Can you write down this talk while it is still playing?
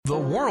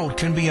world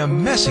can be a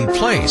messy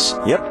place.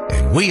 Yep.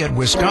 And we at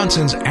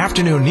Wisconsin's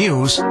Afternoon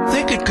News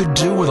think it could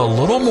do with a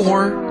little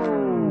more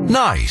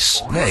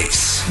nice.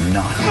 Nice.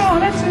 Nice. Oh,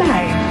 that's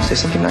nice. Say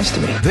something nice to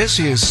me. This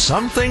is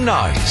Something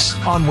Nice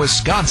on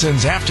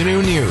Wisconsin's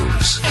Afternoon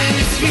News.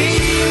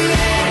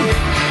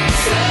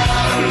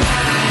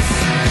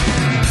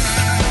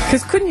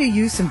 Because couldn't you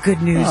use some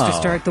good news to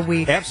start the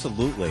week?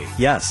 Absolutely.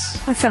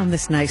 Yes. I found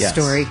this nice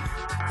story.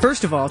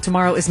 First of all,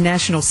 tomorrow is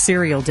National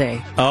Cereal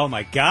Day. Oh,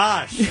 my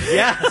gosh.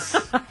 Yes.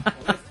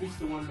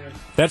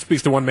 That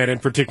speaks to one man in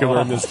particular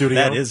in the studio.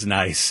 That is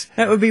nice.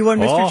 That would be one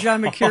Mr.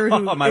 John McCure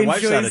who my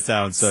wife's enjoys out of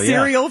town, so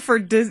cereal for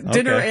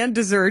dinner Okay. and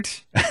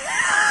dessert.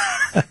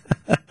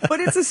 But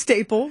it's a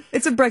staple.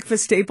 It's a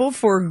breakfast staple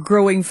for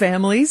growing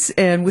families,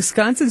 and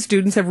Wisconsin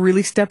students have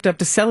really stepped up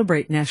to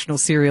celebrate National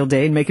Cereal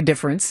Day and make a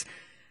difference.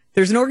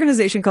 There's an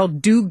organization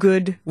called Do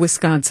Good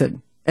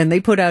Wisconsin, and they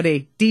put out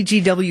a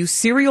DGW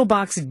cereal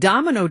box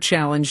domino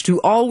challenge to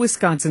all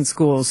Wisconsin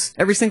schools,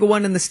 every single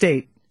one in the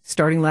state,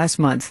 starting last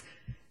month,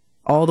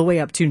 all the way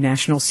up to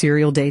National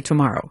Cereal Day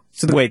tomorrow.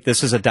 So Wait,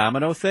 this is a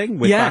domino thing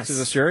with Yes. boxes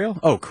of cereal?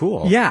 Oh,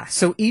 cool. Yeah,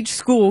 so each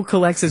school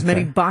collects as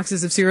many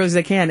boxes of cereal as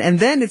they can, and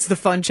then it's the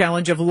fun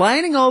challenge of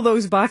lining all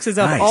those boxes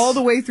up Nice. all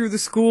the way through the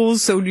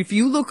schools. So if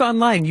you look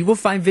online, you will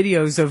find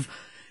videos of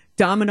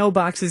domino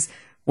boxes,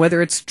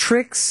 whether it's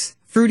Trix,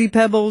 Fruity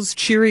Pebbles,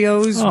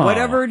 Cheerios,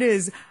 whatever it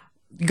is,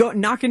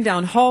 knocking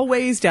down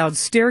hallways, down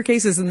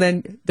staircases, and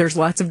then there's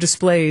lots of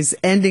displays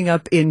ending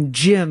up in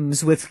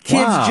gyms with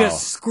kids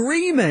just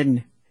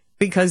screaming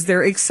because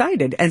they're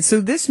excited. And so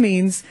this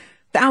means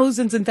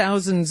thousands and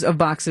thousands of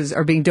boxes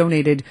are being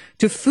donated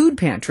to food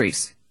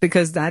pantries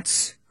because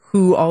that's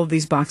who all of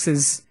these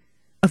boxes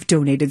of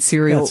donated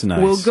cereal That's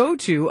nice. will go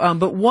to.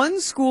 But one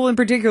school in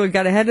particular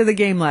got ahead of the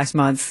game last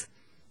month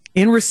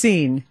in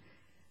Racine.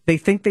 They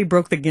think they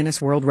broke the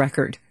Guinness World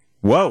Record.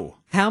 Whoa.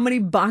 How many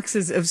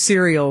boxes of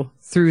cereal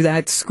through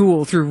that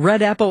school, through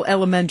Red Apple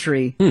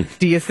Elementary,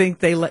 do you think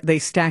they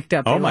stacked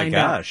up? Oh, they my lined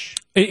up? gosh.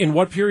 In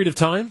what period of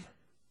time?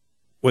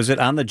 Was it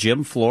on the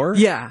gym floor?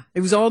 Yeah,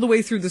 it was all the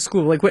way through the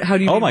school. Like, how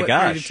do you? Oh, mean, my what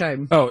period gosh. of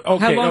time? Oh,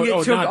 okay. How long Oh,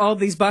 it took not- all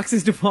these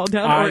boxes to fall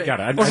down? I or, got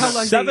it. Or how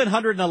long?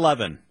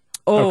 711.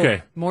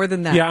 Okay. More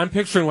than that. Yeah, I'm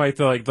picturing like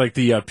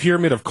the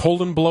pyramid of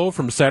Colden Blow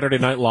from Saturday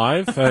Night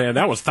Live, and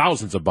that was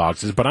thousands of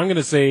boxes. But I'm going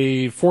to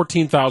say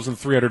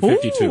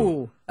 14,352.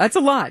 Ooh, that's a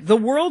lot. The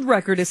world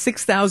record is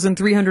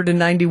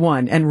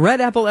 6,391, and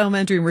Red Apple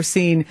Elementary in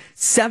Racine,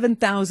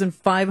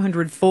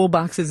 7,500 full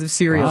boxes of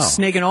cereal, Wow.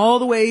 snaking all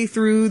the way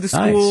through the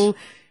school. Nice.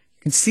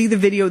 You can see the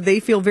video. They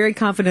feel very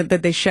confident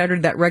that they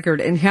shattered that record.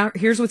 And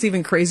here's what's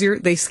even crazier.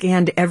 They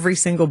scanned every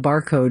single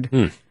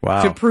barcode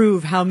Wow. to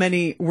prove how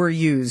many were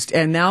used.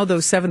 And now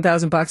those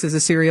 7,000 boxes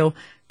of cereal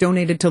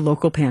donated to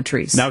local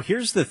pantries. Now,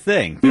 here's the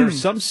thing. There are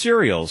some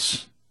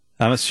cereals,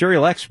 I'm a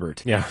cereal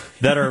expert, Yeah.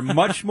 that are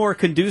much more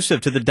conducive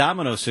to the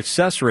Domino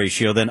success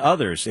ratio than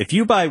others. If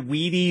you buy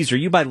Wheaties or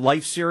you buy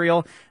Life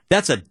cereal,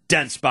 that's a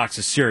dense box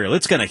of cereal.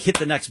 It's going to hit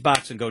the next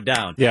box and go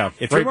down. Yeah,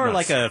 If you're grape more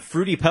nuts. like a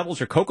Fruity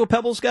Pebbles or Cocoa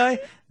Pebbles guy,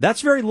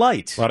 that's very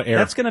light. A lot of air.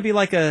 That's going to be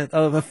like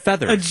a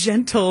feather. A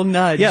gentle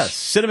nudge. Yes.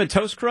 Cinnamon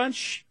Toast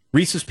Crunch,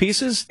 Reese's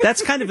Pieces,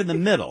 that's kind of in the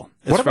middle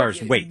as far as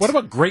weight. What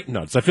about grape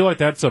nuts? I feel like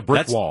that's a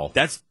brick that's, wall.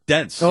 That's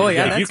dense. Oh,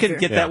 yeah, If you that's can fair.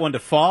 get that one to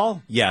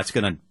fall, yeah, it's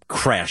going to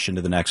crash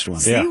into the next one.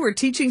 See, we're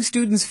teaching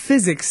students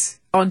physics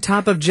on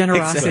top of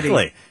generosity.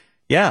 Exactly.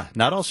 Yeah,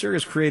 not all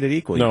cereals created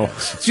equal. No. You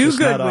guys. It's Do just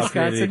good, not all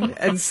created Wisconsin,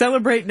 equal. and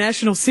celebrate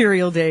National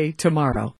Cereal Day tomorrow.